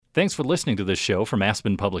Thanks for listening to this show from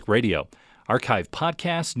Aspen Public Radio. Archive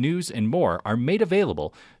podcasts, news, and more are made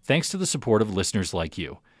available thanks to the support of listeners like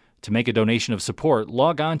you. To make a donation of support,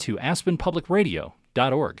 log on to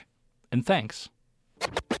aspenpublicradio.org. And thanks.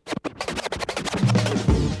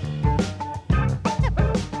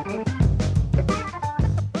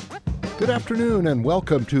 Good afternoon and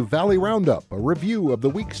welcome to Valley Roundup, a review of the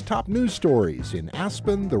week's top news stories in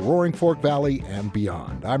Aspen, the Roaring Fork Valley, and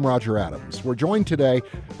beyond. I'm Roger Adams. We're joined today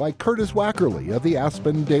by Curtis Wackerly of the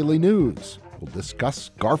Aspen Daily News. We'll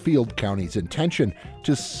discuss Garfield County's intention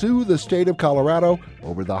to sue the state of Colorado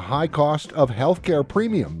over the high cost of healthcare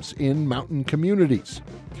premiums in mountain communities.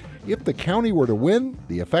 If the county were to win,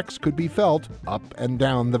 the effects could be felt up and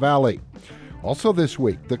down the valley. Also this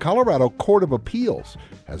week, the Colorado Court of Appeals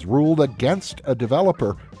has ruled against a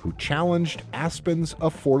developer who challenged Aspen's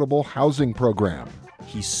affordable housing program.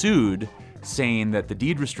 He sued, saying that the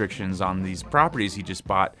deed restrictions on these properties he just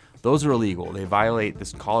bought, those are illegal. They violate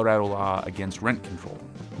this Colorado law against rent control.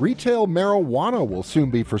 Retail marijuana will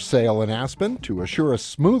soon be for sale in Aspen. To assure a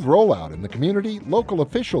smooth rollout in the community, local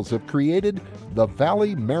officials have created the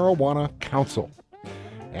Valley Marijuana Council.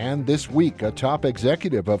 And this week, a top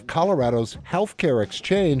executive of Colorado's healthcare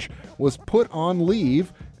exchange was put on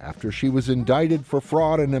leave after she was indicted for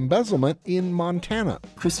fraud and embezzlement in Montana.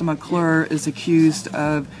 Krista McClure is accused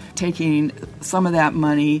of taking some of that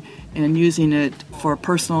money and using it for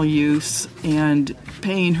personal use and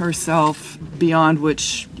paying herself beyond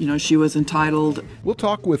which, she was entitled. We'll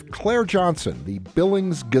talk with Claire Johnson, the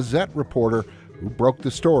Billings Gazette reporter who broke the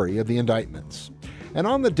story of the indictments. And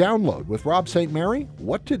on the download with Rob St. Mary,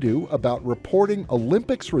 what to do about reporting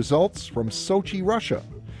Olympics results from Sochi, Russia.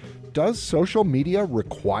 Does social media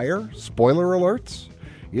require spoiler alerts?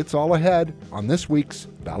 It's all ahead on this week's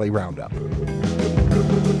Valley Roundup.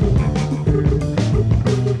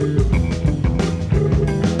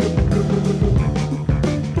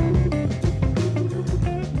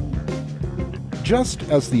 Just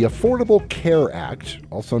as the Affordable Care Act,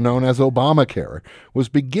 also known as Obamacare, was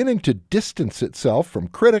beginning to distance itself from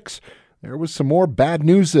critics, there was some more bad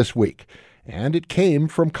news this week, and it came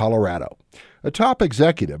from Colorado. A top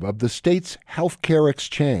executive of the state's healthcare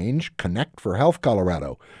exchange, Connect for Health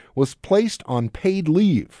Colorado, was placed on paid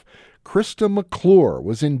leave. Krista McClure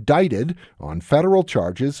was indicted on federal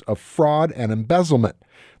charges of fraud and embezzlement.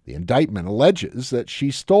 The indictment alleges that she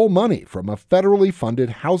stole money from a federally funded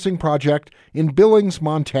housing project in Billings,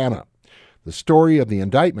 Montana. The story of the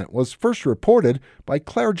indictment was first reported by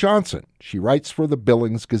Claire Johnson. She writes for the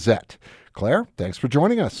Billings Gazette. Claire, thanks for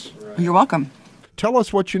joining us. You're welcome. Tell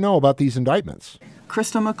us what you know about these indictments.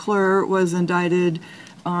 Krista McClure was indicted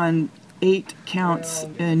on 8 counts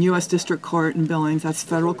in U.S. District Court in Billings, that's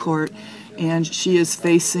federal court, and she is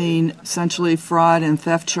facing essentially fraud and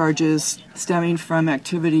theft charges stemming from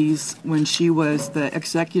activities when she was the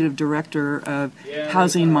executive director of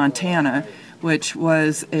Housing Montana, which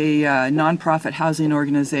was a nonprofit housing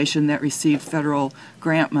organization that received federal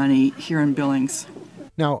grant money here in Billings.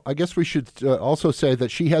 Now, I guess we should also say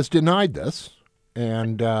that she has denied this.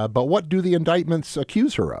 But what do the indictments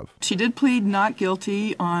accuse her of? She did plead not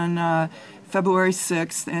guilty on February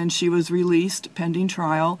 6th, and she was released pending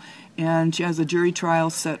trial, and she has a jury trial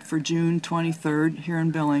set for June 23rd here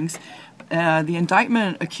in Billings. The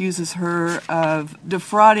indictment accuses her of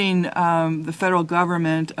defrauding the federal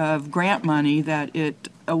government of grant money that it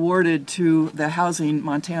awarded to the Housing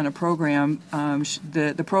Montana program.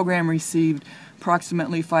 The program received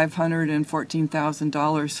approximately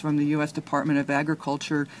 $514,000 from the U.S. Department of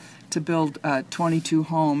Agriculture to build 22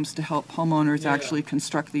 homes to help homeowners actually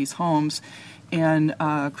construct these homes. And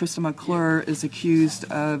Krista McClure is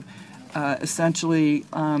accused of essentially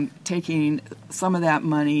taking some of that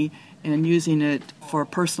money and using it for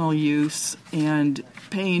personal use and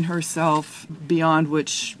paying herself beyond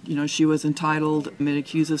which, she was entitled. It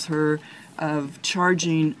accuses her of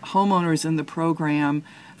charging homeowners in the program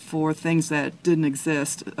for things that didn't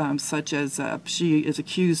exist, such as she is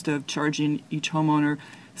accused of charging each homeowner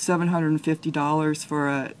 $750 for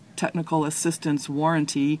a technical assistance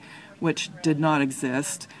warranty, which did not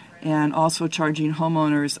exist, and also charging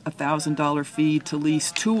homeowners a $1,000 fee to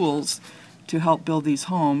lease tools to help build these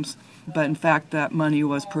homes. But in fact, that money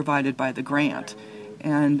was provided by the grant.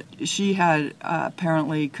 And she had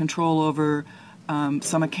apparently control over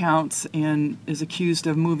some accounts and is accused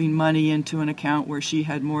of moving money into an account where she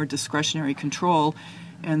had more discretionary control,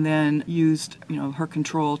 and then used her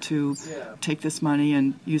control to take this money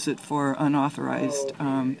and use it for unauthorized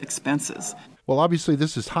expenses. Well, obviously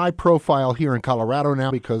this is high profile here in Colorado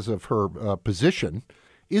now because of her position.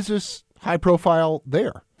 Is this high profile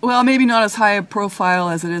there. Well, maybe not as high a profile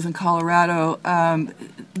as it is in Colorado.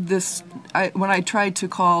 When I tried to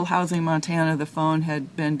call Housing Montana, the phone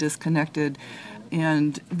had been disconnected,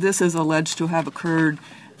 and this is alleged to have occurred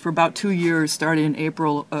for about 2 years, starting in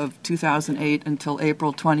April of 2008 until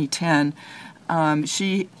April 2010.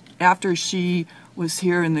 After she was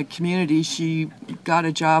here in the community, she got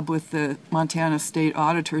a job with the Montana State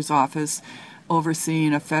Auditor's Office,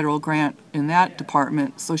 overseeing a federal grant in that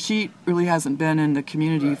department. So she really hasn't been in the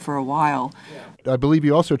community for a while. I believe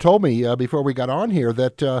you also told me before we got on here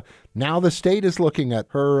that now the state is looking at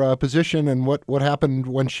her position and what happened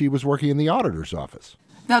when she was working in the auditor's office.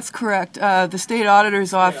 That's correct. The state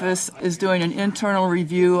auditor's office is doing an internal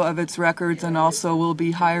review of its records and also will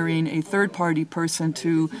be hiring a third-party person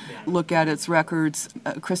to look at its records.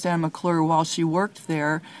 Christanne McClure, while she worked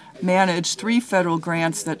there, managed 3 federal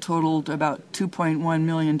grants that totaled about $2.1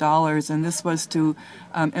 million, and this was to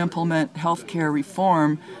implement health care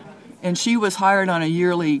reform. And she was hired on a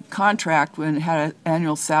yearly contract and had an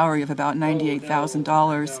annual salary of about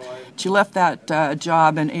 $98,000. She left that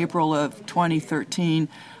job in April of 2013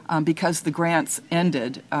 because the grants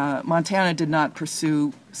ended. Montana did not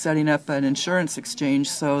pursue setting up an insurance exchange,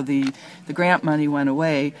 so the grant money went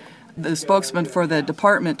away. The spokesman for the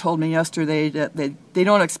department told me yesterday that they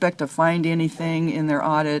don't expect to find anything in their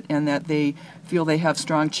audit and that they feel they have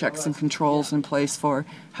strong checks and controls in place for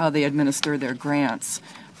how they administer their grants.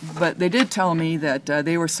 But they did tell me that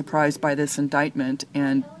they were surprised by this indictment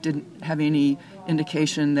and didn't have any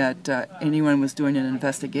indication that anyone was doing an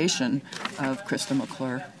investigation of Krista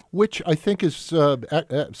McClure. Which I think is sort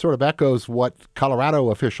of echoes what Colorado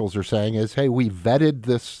officials are saying is, hey, we vetted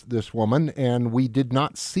this woman and we did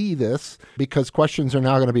not see this, because questions are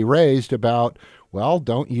now going to be raised about, well,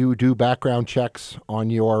 don't you do background checks on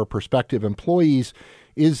your prospective employees?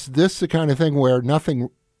 Is this the kind of thing where nothing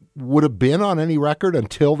would have been on any record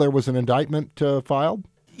until there was an indictment filed?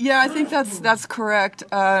 Yeah, I think that's correct.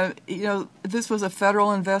 This was a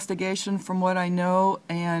federal investigation from what I know,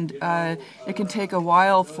 and it can take a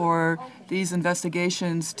while for these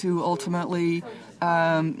investigations to ultimately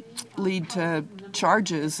lead to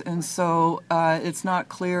charges. And so it's not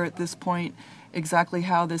clear at this point exactly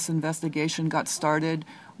how this investigation got started,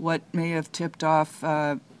 what may have tipped off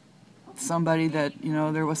somebody that,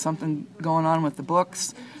 there was something going on with the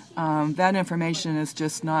books. That information is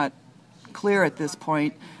just not clear at this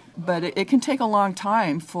point, but it can take a long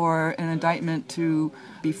time for an indictment to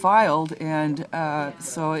be filed, and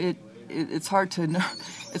so it's hard to know.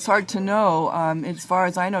 It's hard to know. As far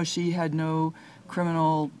as I know, she had no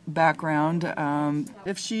criminal background.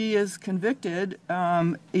 If she is convicted,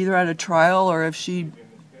 either at a trial or if she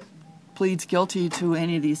pleads guilty to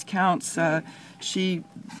any of these counts, she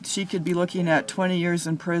could be looking at 20 years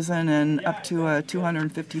in prison and up to a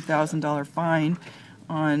 $250,000 fine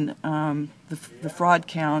on the fraud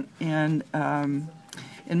count. And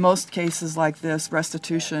in most cases like this,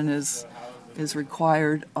 restitution is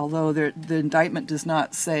required, although the indictment does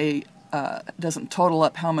not say, doesn't total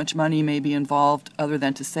up how much money may be involved, other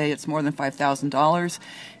than to say it's more than $5,000.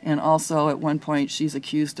 And also at one point she's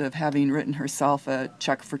accused of having written herself a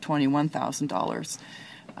check for $21,000.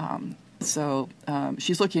 So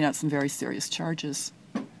she's looking at some very serious charges.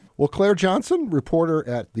 Well, Claire Johnson, reporter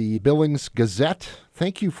at the Billings Gazette,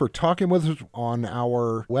 thank you for talking with us on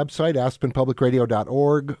our website,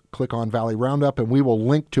 aspenpublicradio.org. Click on Valley Roundup, and we will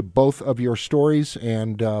link to both of your stories,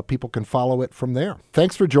 and people can follow it from there.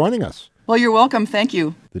 Thanks for joining us. Well, you're welcome. Thank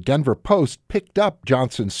you. The Denver Post picked up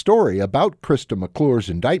Johnson's story about Krista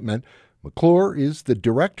McClure's indictment. McClure is the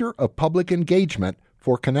Director of Public Engagement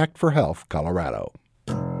for Connect for Health Colorado.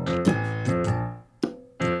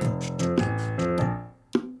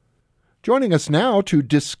 Joining us now to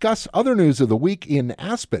discuss other news of the week in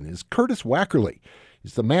Aspen is Curtis Wackerly.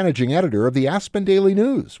 He's the managing editor of the Aspen Daily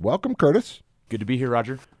News. Welcome, Curtis. Good to be here,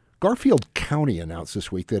 Roger. Garfield County announced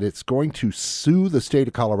this week that it's going to sue the state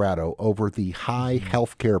of Colorado over the high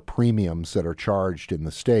health care premiums that are charged in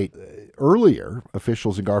the state. Earlier,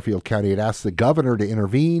 officials in Garfield County had asked the governor to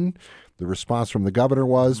intervene. The response from the governor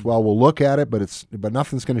was, well, we'll look at it, but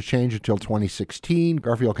nothing's going to change until 2016.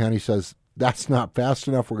 Garfield County says, that's not fast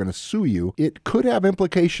enough. We're going to sue you. It could have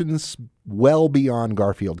implications well beyond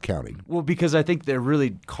Garfield County. Well, because I think they're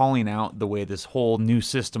really calling out the way this whole new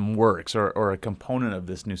system works, or a component of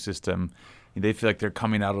this new system. They feel like they're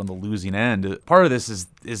coming out on the losing end. Part of this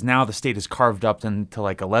is now the state is carved up into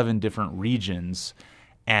like 11 different regions,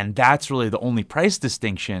 and that's really the only price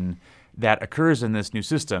distinction that occurs in this new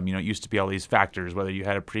system. It used to be all these factors, whether you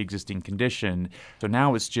had a pre-existing condition. So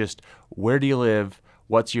now it's just, where do you live?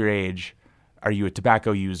 What's your age? Are you a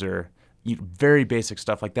tobacco user? very basic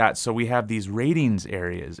stuff like that. So we have these ratings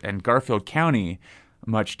areas, and Garfield County,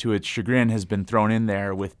 much to its chagrin, has been thrown in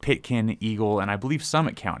there with Pitkin, Eagle, and I believe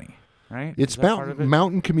Summit County. Right? It's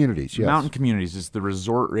mountain communities, yes. Mountain communities is the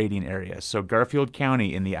resort rating area. So Garfield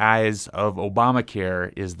County, in the eyes of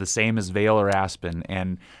Obamacare, is the same as Vail or Aspen,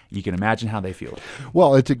 and you can imagine how they feel.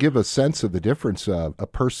 Well, to give a sense of the difference, a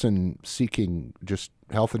person seeking just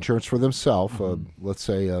health insurance for themselves, let's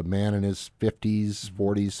say a man in his 50s,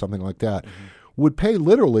 40s, something like that, would pay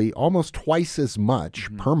literally almost twice as much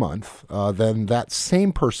per month than that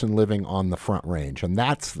same person living on the Front Range, and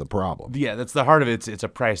that's the problem. Yeah, that's the heart of it. It's a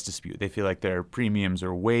price dispute. They feel like their premiums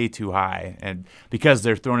are way too high, and because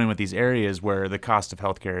they're thrown in with these areas where the cost of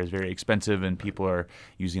healthcare is very expensive and people are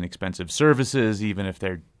using expensive services, even if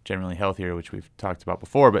they're generally healthier, which we've talked about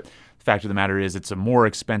before. But the fact of the matter is it's a more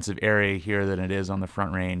expensive area here than it is on the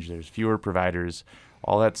Front Range. There's fewer providers.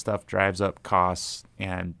 All that stuff drives up costs,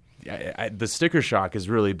 and the sticker shock has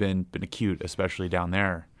really been acute, especially down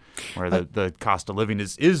there, where the cost of living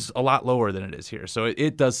is a lot lower than it is here. So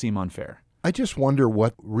it does seem unfair. I just wonder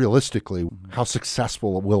realistically, how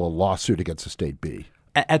successful will a lawsuit against the state be?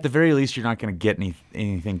 At the very least, you're not going to get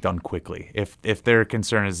anything done quickly. If their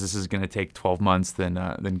concern is this is going to take 12 months, then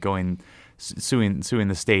suing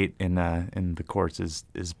the state in the courts is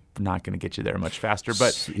not going to get you there much faster.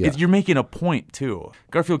 But you're making a point too.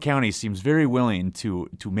 Garfield County seems very willing to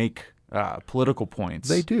make political points.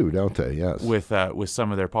 They do, don't they? Yes. With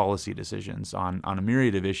some of their policy decisions on a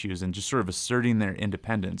myriad of issues and just sort of asserting their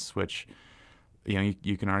independence, which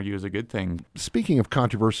you can argue is a good thing. Speaking of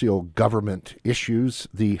controversial government issues,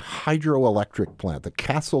 the hydroelectric plant, the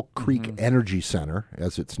Castle Creek Energy Center,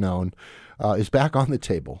 as it's known, is back on the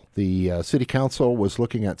table. The city council was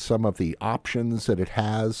looking at some of the options that it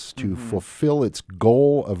has to fulfill its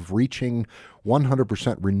goal of reaching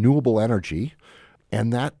 100% renewable energy,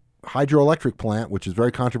 and that hydroelectric plant, which is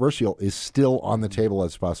very controversial, is still on the table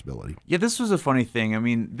as a possibility. Yeah, this was a funny thing. I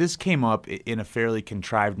mean, this came up in a fairly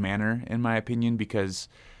contrived manner, in my opinion, because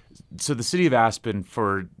the city of Aspen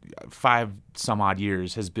for 5 some odd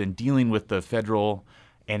years has been dealing with the Federal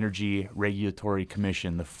Energy Regulatory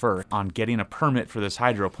Commission, the FERC, on getting a permit for this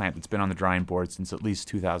hydro plant that's been on the drawing board since at least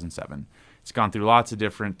 2007. It's gone through lots of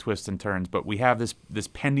different twists and turns, but we have this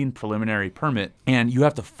pending preliminary permit, and you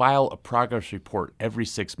have to file a progress report every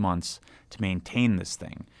 6 months to maintain this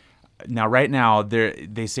thing. Now, right now,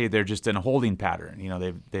 they say they're just in a holding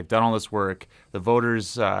pattern. They've done all this work. The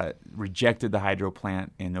voters rejected the hydro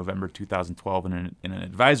plant in November 2012 in an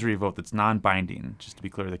advisory vote that's non-binding. Just to be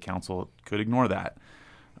clear, the council could ignore that.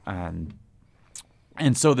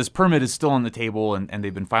 And so this permit is still on the table, and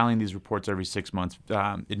they've been filing these reports every 6 months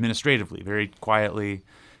administratively, very quietly.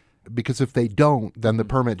 Because if they don't, then the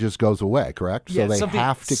permit just goes away, correct? Yeah, so they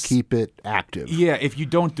have to keep it active. Yeah, if you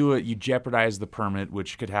don't do it, you jeopardize the permit,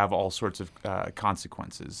 which could have all sorts of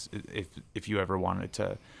consequences if you ever wanted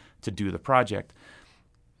to do the project.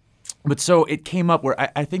 But so it came up where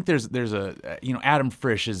I think there's a Adam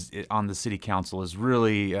Frisch is on the city council is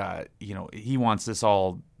really he wants this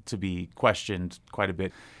all to be questioned quite a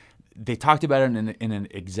bit. They talked about it in an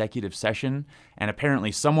executive session, and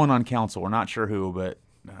apparently someone on council, we're not sure who, but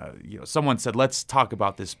someone said, let's talk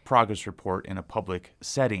about this progress report in a public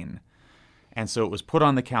setting. And so it was put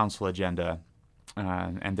on the council agenda,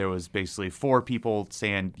 and there was basically 4 people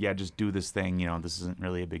saying, yeah, just do this thing. This isn't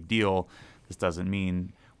really a big deal. This doesn't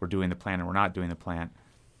mean we're doing the plan and we're not doing the plan.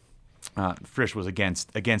 Frisch was against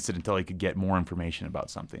it until he could get more information about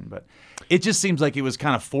something. But it just seems like it was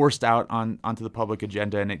kind of forced out onto the public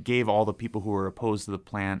agenda, and it gave all the people who were opposed to the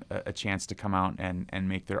plan a chance to come out and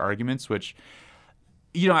make their arguments, which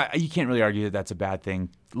you can't really argue that that's a bad thing.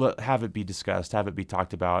 Have it be discussed, have it be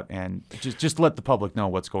talked about, and just let the public know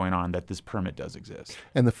what's going on, that this permit does exist.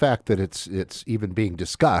 And the fact that it's even being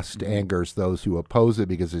discussed angers those who oppose it,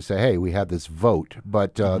 because they say, hey, we had this vote.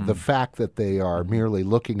 But the fact that they are merely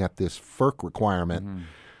looking at this FERC requirement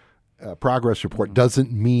progress report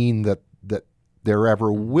doesn't mean that there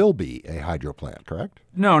ever will be a hydro plant, correct?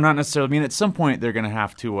 No, not necessarily. I mean, at some point they're going to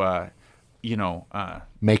have to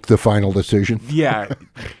make the final decision. Yeah.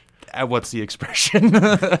 What's the expression?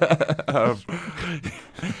 At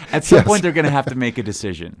some point, they're going to have to make a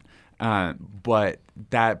decision. But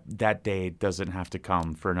that day doesn't have to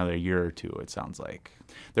come for another year or 2, it sounds like.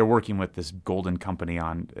 They're working with this Golden company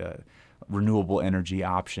on renewable energy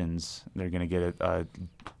options. They're going to get a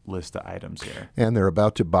list of items here. And they're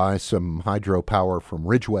about to buy some hydropower from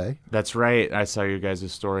Ridgeway. That's right. I saw your guys'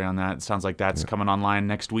 story on that. It sounds like that's coming online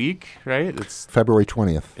next week, right? It's February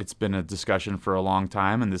 20th. It's been a discussion for a long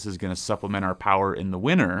time, and this is going to supplement our power in the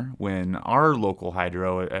winter when our local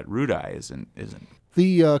hydro at Rudai isn't.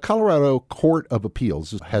 The Colorado Court of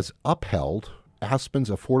Appeals has upheld Aspen's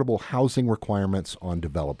affordable housing requirements on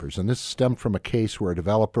developers. And this stemmed from a case where a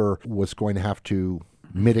developer was going to have to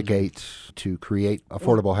mitigate to create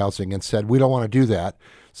affordable housing and said, we don't want to do that.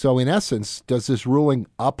 So in essence, does this ruling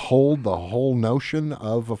uphold the whole notion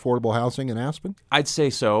of affordable housing in Aspen? I'd say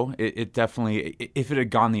so. It definitely, if it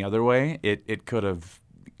had gone the other way, it could have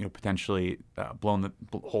potentially blown the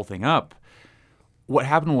whole thing up. What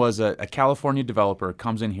happened was a California developer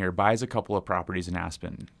comes in here, buys a couple of properties in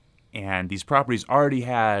Aspen, and these properties already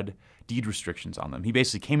had deed restrictions on them. He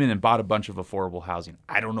basically came in and bought a bunch of affordable housing.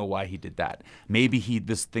 I don't know why he did that. Maybe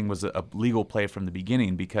this thing was a legal play from the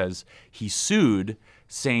beginning because he sued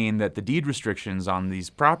saying that the deed restrictions on these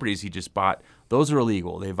properties he just bought, those are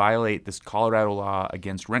illegal. They violate this Colorado law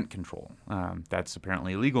against rent control. That's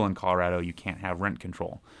apparently illegal in Colorado. You can't have rent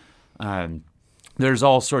control. There's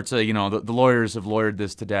all sorts of, the lawyers have lawyered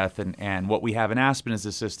this to death, and what we have in Aspen is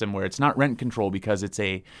a system where it's not rent control because it's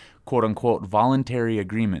a quote-unquote voluntary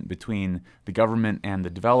agreement between the government and the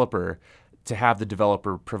developer to have the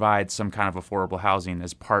developer provide some kind of affordable housing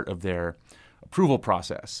as part of their approval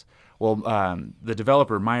process. Well, the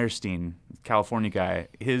developer, Meyerstein, California guy,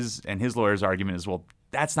 his lawyer's argument is, well,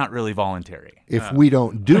 that's not really voluntary. If we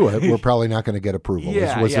don't do it, we're probably not going to get approval,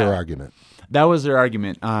 was their argument. That was their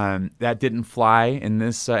argument. That didn't fly in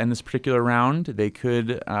this particular round. They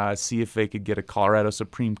could see if they could get a Colorado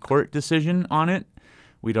Supreme Court decision on it.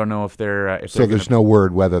 We don't know if they're. So there's no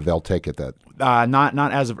word whether they'll take it.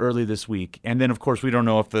 Not as of early this week. And then of course we don't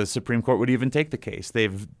know if the Supreme Court would even take the case.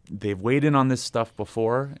 They've weighed in on this stuff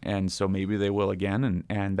before, and so maybe they will again,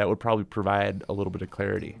 and that would probably provide a little bit of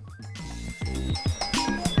clarity.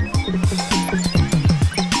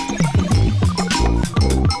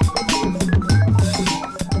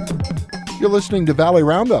 You're listening to Valley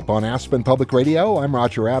Roundup on Aspen Public Radio. I'm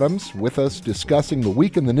Roger Adams. With us discussing the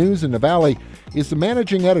week in the news in the Valley is the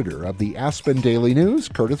managing editor of the Aspen Daily News,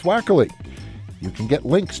 Curtis Wackerly. You can get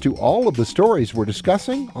links to all of the stories we're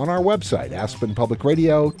discussing on our website,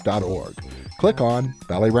 aspenpublicradio.org. Click on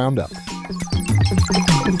Valley Roundup.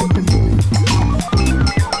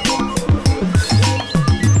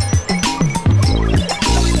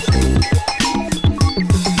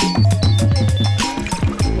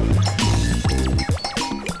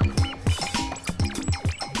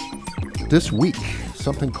 This week,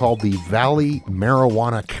 something called the Valley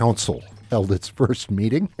Marijuana Council held its first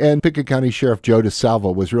meeting, and Pickett County Sheriff Joe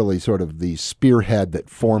DeSalvo was really sort of the spearhead that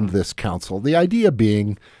formed this council. The idea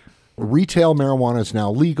being retail marijuana is now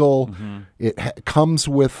legal. Mm-hmm. It comes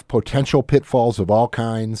with potential pitfalls of all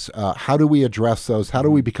kinds. How do we address those? How do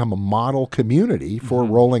we become a model community for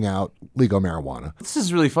rolling out legal marijuana? This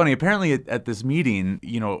is really funny. Apparently at this meeting,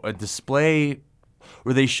 a display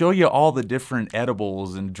where they show you all the different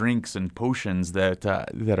edibles and drinks and potions that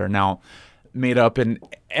are now made up, and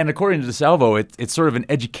according to DeSalvo, it's sort of an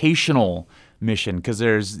educational mission because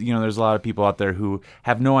there's a lot of people out there who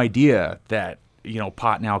have no idea that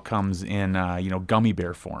pot now comes in gummy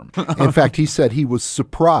bear form. In fact, he said he was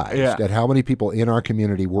surprised at how many people in our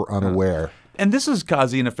community were unaware. And this is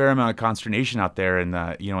causing a fair amount of consternation out there in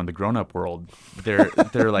the in the grown-up world. They're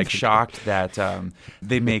like shocked that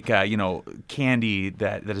they make candy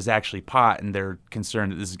that is actually pot, and they're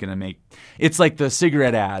concerned that this is going to make it's like the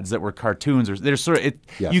cigarette ads that were cartoons, or they're sort of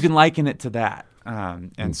you can liken it to that.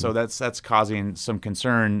 And so that's causing some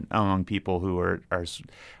concern among people who are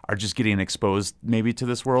just getting exposed maybe to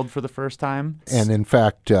this world for the first time. And in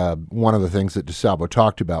fact, one of the things that DeSalvo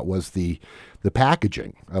talked about was the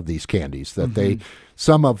packaging of these candies, that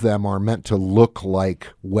some of them are meant to look like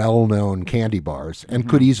well-known candy bars and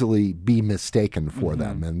could easily be mistaken for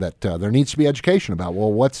them, and that there needs to be education about,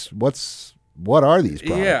 well, what are these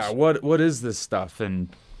products? Yeah, what is this stuff? And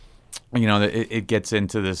it gets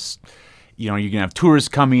into this. You can have tourists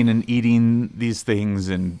coming and eating these things,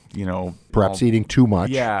 and perhaps eating too much.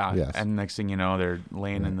 Yeah, yes. And next thing you know, they're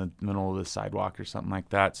laying in the middle of the sidewalk or something like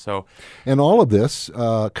that. So, and all of this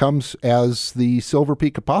comes as the Silver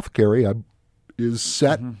Peak Apothecary is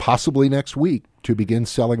set possibly next week to begin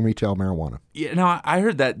selling retail marijuana. Yeah, no, I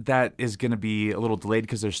heard that is going to be a little delayed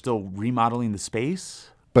because they're still remodeling the space.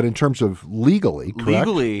 But in terms of legally, correct?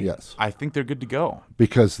 Yes. I think they're good to go.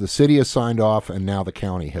 Because the city has signed off, and now the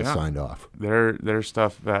county has signed off. Their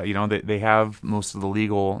stuff, they have most of the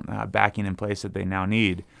legal backing in place that they now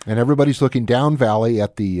need. And everybody's looking down valley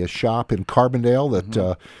at the shop in Carbondale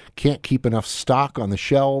that can't keep enough stock on the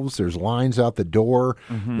shelves. There's lines out the door.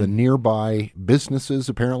 The nearby businesses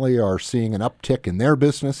apparently are seeing an uptick in their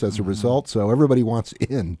business as a result. So everybody wants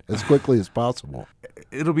in as quickly as possible.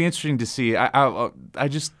 It'll be interesting to see. I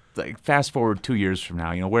just fast forward 2 years from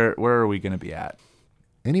now. Where are we going to be at?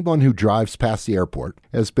 Anyone who drives past the airport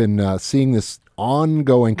has been seeing this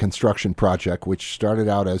ongoing construction project, which started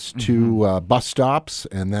out as two bus stops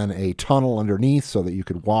and then a tunnel underneath so that you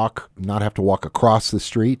could not have to walk across the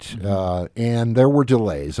street. And there were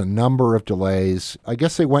delays, a number of delays. I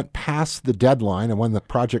guess they went past the deadline and when the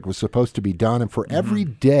project was supposed to be done. And for every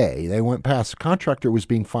day they went past, the contractor was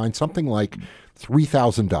being fined something like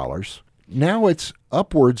 $3,000. Now it's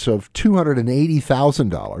upwards of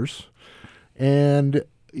 $280,000. And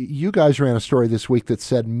you guys ran a story this week that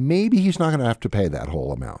said maybe he's not going to have to pay that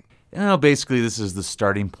whole amount. Basically, this is the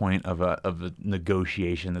starting point of a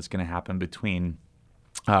negotiation that's going to happen between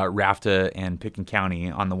RAFTA and Pickens County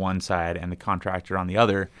on the one side and the contractor on the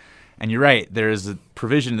other. And you're right, there is a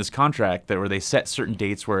provision in this contract where they set certain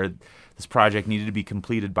dates where this project needed to be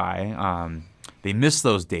completed by. They missed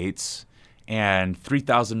those dates. And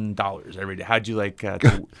 $3,000 every day. How'd you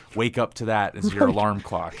to wake up to that as your alarm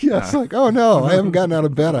clock? Yeah, it's like, oh no, I haven't gotten out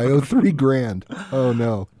of bed. I owe $3,000. Oh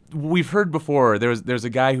no. We've heard before. There's a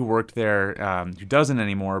guy who worked there who doesn't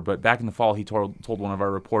anymore. But back in the fall, he told one of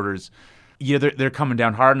our reporters, "Yeah, they're coming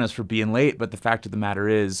down hard on us for being late. But the fact of the matter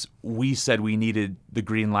is, we said we needed the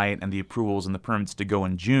green light and the approvals and the permits to go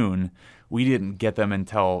in June. We didn't get them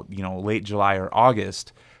until late July or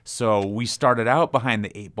August. So we started out behind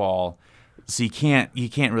the 8 ball." So you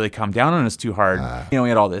can't really come down on us too hard. We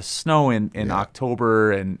had all this snow in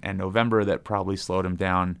October and November that probably slowed him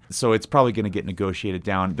down. So it's probably going to get negotiated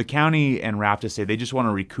down. The county and RAFTA say they just want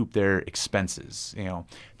to recoup their expenses.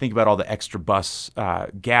 Think about all the extra bus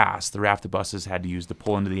gas the RAFTA buses had to use to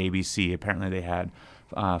pull into the ABC. Apparently they had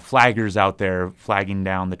flaggers out there flagging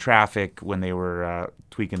down the traffic when they were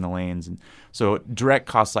tweaking the lanes. And so direct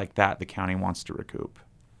costs like that the county wants to recoup.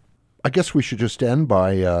 I guess we should just end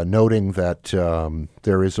by noting that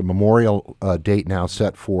there is a memorial date now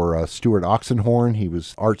set for Stuart Oxenhorn. He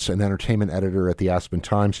was arts and entertainment editor at the Aspen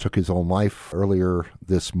Times, took his own life earlier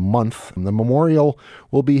this month. And the memorial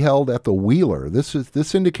will be held at the Wheeler.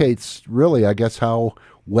 This indicates really, I guess, how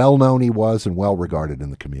well-known he was and well-regarded in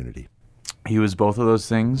the community. He was both of those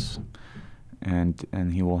things, and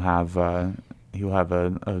he will have a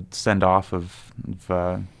send-off of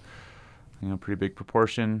pretty big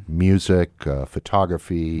proportion. Music,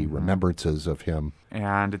 photography, remembrances of him.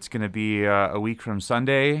 And it's going to be a week from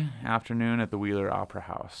Sunday afternoon at the Wheeler Opera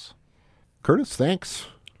House. Curtis, thanks.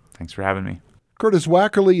 Thanks for having me. Curtis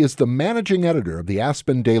Wackerly is the managing editor of the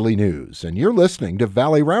Aspen Daily News, and you're listening to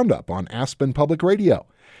Valley Roundup on Aspen Public Radio.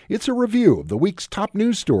 It's a review of the week's top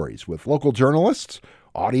news stories with local journalists.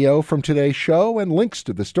 Audio from today's show and links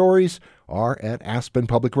to the stories are at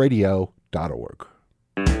aspenpublicradio.org.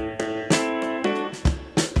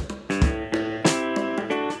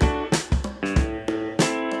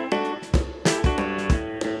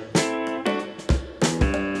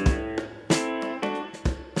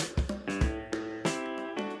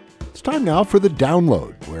 It's time now for the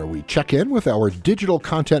download, where we check in with our digital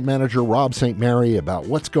content manager, Rob St. Mary, about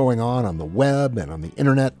what's going on the web and on the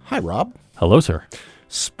internet. Hi, Rob. Hello, sir.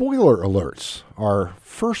 Spoiler alerts are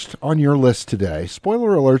first on your list today. Spoiler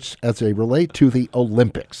alerts as they relate to the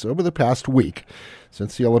Olympics. Over the past week,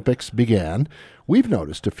 since the Olympics began, we've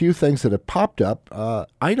noticed a few things that have popped up.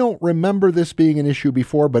 I don't remember this being an issue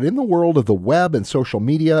before, but in the world of the web and social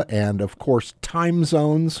media and, of course, time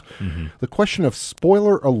zones, the question of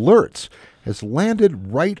spoiler alerts has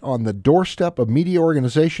landed right on the doorstep of media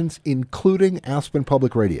organizations, including Aspen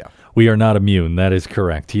Public Radio. We are not immune. That is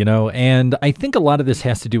correct, and I think a lot of this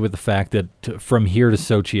has to do with the fact that from here to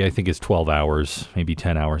Sochi, I think is 12 hours, maybe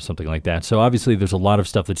 10 hours, something like that. So obviously there's a lot of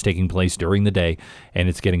stuff that's taking place during the day, and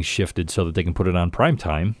it's getting shifted so that they can put it on prime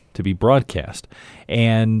time to be broadcast.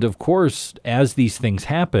 And of course, as these things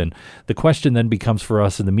happen, the question then becomes for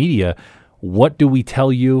us in the media, what do we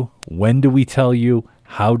tell you? When do we tell you?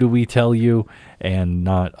 How do we tell you and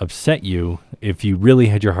not upset you if you really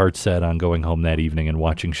had your heart set on going home that evening and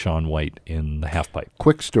watching Shaun White in the halfpipe?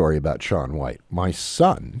 Quick story about Shaun White. My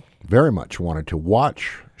son very much wanted to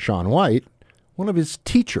watch Shaun White. One of his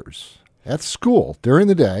teachers at school during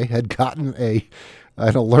the day had gotten an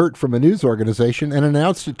alert from a news organization and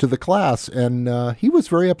announced it to the class, and he was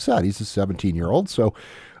very upset. He's a 17-year-old, so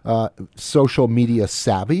social media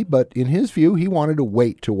savvy, but in his view, he wanted to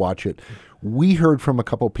wait to watch it. We heard from a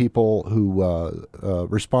couple people who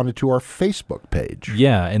responded to our Facebook page.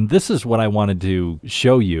 Yeah, and this is what I wanted to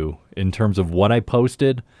show you in terms of what I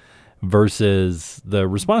posted versus the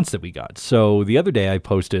response that we got. So the other day I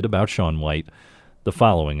posted about Shaun White the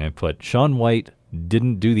following. I put, Shaun White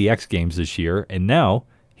didn't do the X Games this year, and now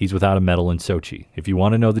he's without a medal in Sochi. If you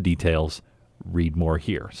want to know the details, read more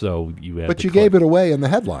here. So But you gave it away in the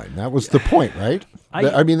headline. That was the point, right?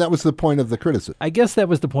 I mean, that was the point of the criticism. I guess that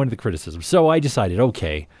was the point of the criticism. So I decided,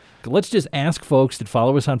 okay, let's just ask folks that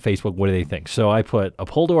follow us on Facebook, what do they think? So I put a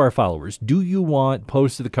poll to our followers. Do you want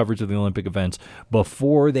posts of the coverage of the Olympic events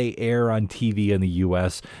before they air on TV in the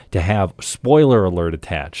U.S. to have spoiler alert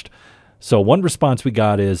attached? So one response we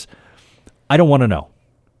got is, I don't want to know.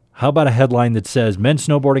 How about a headline that says, men's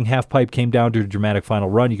snowboarding halfpipe came down to a dramatic final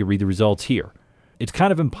run? You can read the results here. It's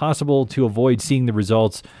kind of impossible to avoid seeing the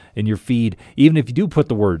results in your feed, even if you do put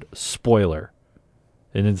the word spoiler.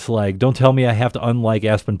 And it's like, don't tell me I have to unlike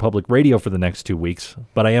Aspen Public Radio for the next 2 weeks.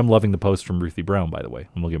 But I am loving the post from Ruthie Brown, by the way,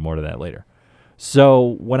 and we'll get more to that later.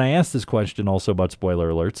 So when I asked this question also about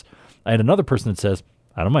spoiler alerts, I had another person that says,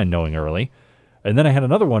 I don't mind knowing early. And then I had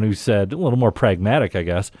another one who said, a little more pragmatic, I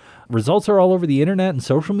guess, results are all over the internet and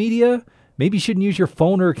social media. Maybe you shouldn't use your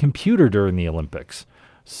phone or a computer during the Olympics.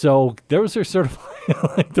 So those are sort of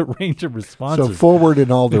like the range of responses. So forward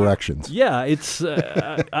in all directions. Yeah, it's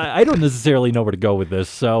I don't necessarily know where to go with this.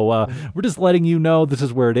 So we're just letting you know this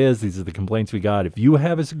is where it is. These are the complaints we got. If you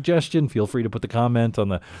have a suggestion, feel free to put the comment on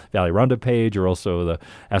the Valley Roundup page or also the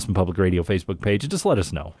Aspen Public Radio Facebook page. And just let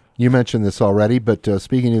us know. You mentioned this already, but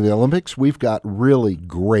speaking of the Olympics, we've got really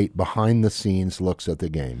great behind-the-scenes looks at the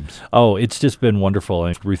games. Oh, it's just been wonderful.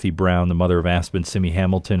 And Ruthie Brown, the mother of Aspen, Simi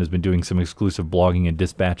Hamilton, has been doing some exclusive blogging and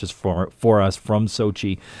dispatches for us from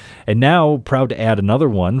Sochi. And now, proud to add another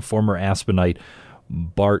one, former Aspenite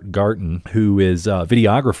Bart Garton, who is a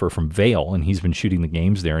videographer from Vail, and he's been shooting the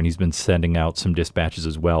games there, and he's been sending out some dispatches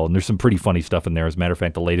as well. And there's some pretty funny stuff in there. As a matter of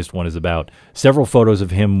fact, the latest one is about several photos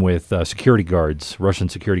of him with security guards, Russian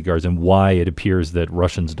security guards, and why it appears that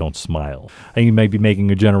Russians don't smile. I think he might be making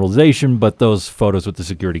a generalization, but those photos with the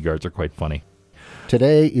security guards are quite funny.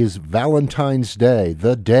 Today is Valentine's Day,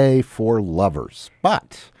 the day for lovers.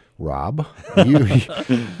 But, Rob,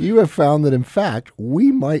 you have found that, in fact,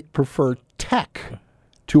 we might prefer tech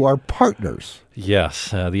to our partners.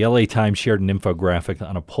 Yes. The LA Times shared an infographic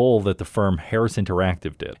on a poll that the firm Harris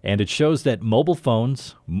Interactive did. And it shows that mobile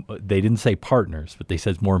phones, they didn't say partners, but they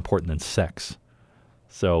said it's more important than sex.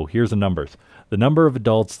 So here's the numbers. The number of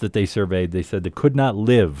adults that they surveyed, they said they could not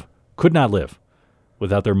live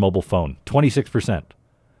without their mobile phone, 26%.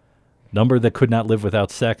 Number that could not live without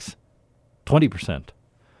sex, 20%.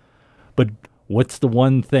 But what's the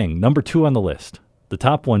one thing? Number 2 on the list, the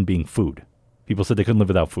top one being food. People said they couldn't live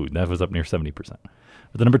without food. That was up near 70%. But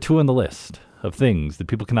the number 2 on the list of things that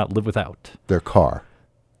people cannot live without. Their car.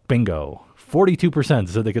 Bingo. 42%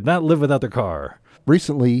 said they could not live without their car.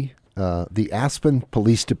 Recently, the Aspen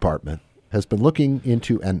Police Department has been looking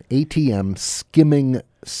into an ATM skimming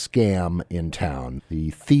scam in town.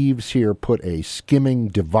 The thieves here put a skimming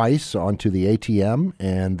device onto the ATM,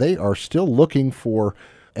 and they are still looking for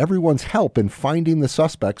everyone's help in finding the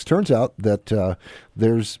suspects. Turns out that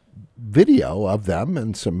there's video of them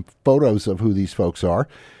and some photos of who these folks are.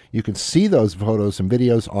 You can see those photos and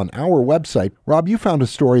videos on our website. Rob, you found a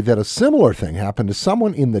story that a similar thing happened to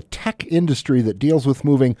someone in the tech industry that deals with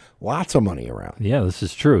moving lots of money around. Yeah, this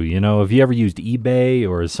is true. You know, if you ever used eBay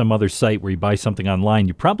or some other site where you buy something online,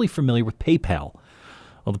 you're probably familiar with PayPal.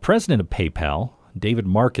 Well, the president of PayPal, David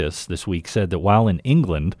Marcus, this week said that while in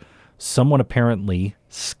England, someone apparently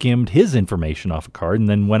skimmed his information off a card and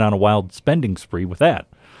then went on a wild spending spree with that.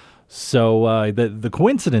 So the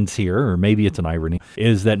coincidence here, or maybe it's an irony,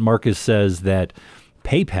 is that Marcus says that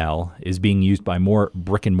PayPal is being used by more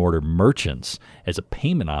brick-and-mortar merchants as a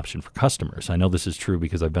payment option for customers. I know this is true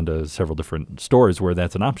because I've been to several different stores where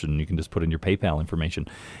that's an option. You can just put in your PayPal information.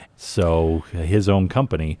 So his own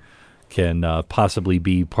company can possibly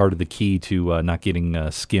be part of the key to not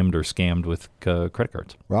getting skimmed or scammed with credit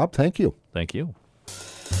cards. Rob, thank you. Thank you.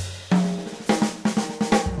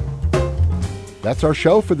 That's our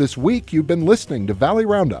show for this week. You've been listening to Valley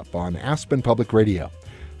Roundup on Aspen Public Radio.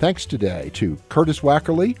 Thanks today to Curtis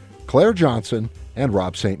Wackerly, Claire Johnson, and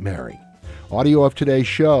Rob St. Mary. Audio of today's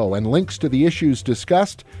show and links to the issues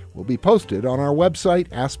discussed will be posted on our website,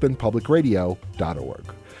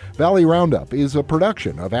 aspenpublicradio.org. Valley Roundup is a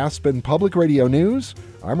production of Aspen Public Radio News.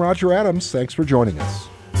 I'm Roger Adams. Thanks for joining us.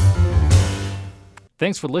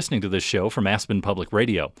 Thanks for listening to this show from Aspen Public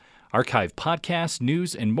Radio. Archive podcasts,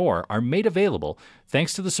 news, and more are made available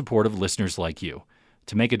thanks to the support of listeners like you.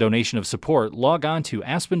 To make a donation of support, log on to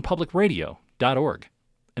aspenpublicradio.org.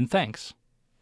 And thanks.